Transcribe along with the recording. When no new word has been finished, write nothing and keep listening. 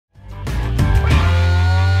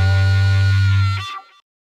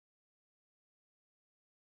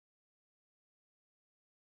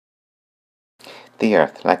The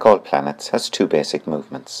Earth, like all planets, has two basic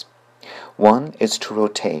movements. One is to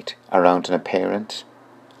rotate around an apparent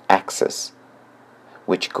axis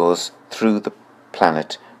which goes through the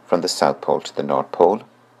planet from the South Pole to the North Pole.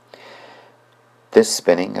 This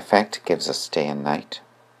spinning effect gives us day and night.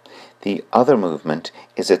 The other movement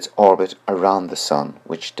is its orbit around the Sun,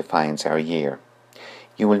 which defines our year.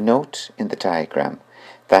 You will note in the diagram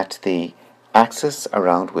that the axis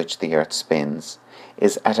around which the Earth spins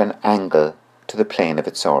is at an angle to the plane of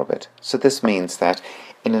its orbit. So this means that,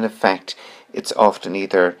 in effect, it's often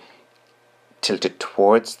either tilted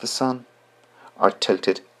towards the Sun or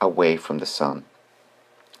tilted away from the Sun,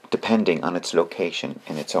 depending on its location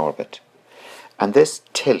in its orbit. And this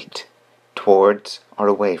tilt towards or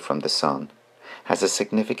away from the Sun has a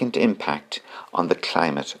significant impact on the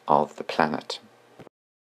climate of the planet.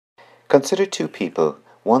 Consider two people,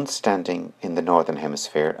 one standing in the northern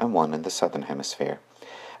hemisphere and one in the southern hemisphere.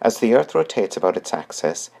 As the Earth rotates about its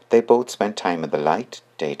axis, they both spend time in the light,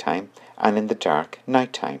 daytime, and in the dark,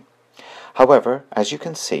 nighttime. However, as you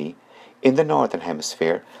can see, in the northern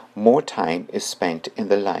hemisphere, more time is spent in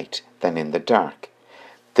the light than in the dark.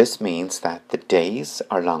 This means that the days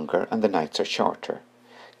are longer and the nights are shorter.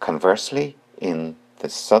 Conversely, in the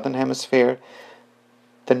southern hemisphere,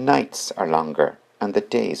 the nights are longer and the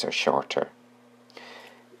days are shorter.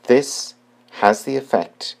 This has the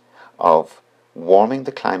effect of warming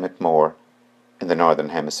the climate more in the northern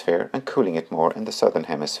hemisphere and cooling it more in the southern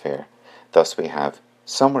hemisphere. Thus we have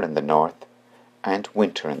summer in the north and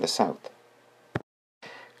winter in the south.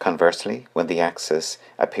 Conversely, when the axis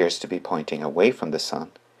appears to be pointing away from the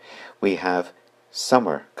Sun, we have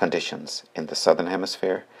summer conditions in the southern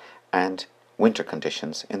hemisphere and winter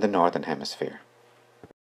conditions in the northern hemisphere.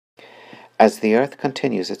 As the Earth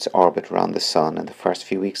continues its orbit around the Sun in the first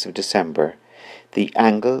few weeks of December, the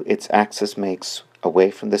angle its axis makes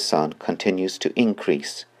away from the Sun continues to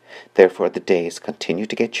increase. Therefore, the days continue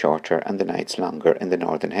to get shorter and the nights longer in the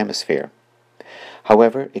northern hemisphere.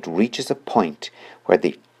 However, it reaches a point where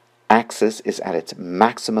the axis is at its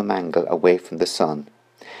maximum angle away from the Sun,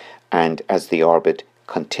 and as the orbit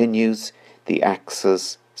continues, the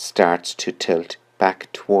axis starts to tilt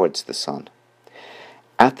back towards the Sun.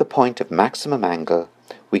 At the point of maximum angle,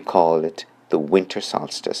 we call it the winter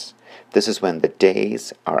solstice. This is when the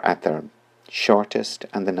days are at their shortest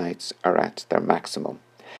and the nights are at their maximum.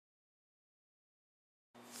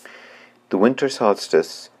 The winter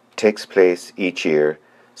solstice takes place each year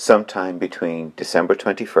sometime between December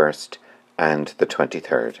 21st and the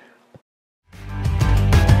 23rd.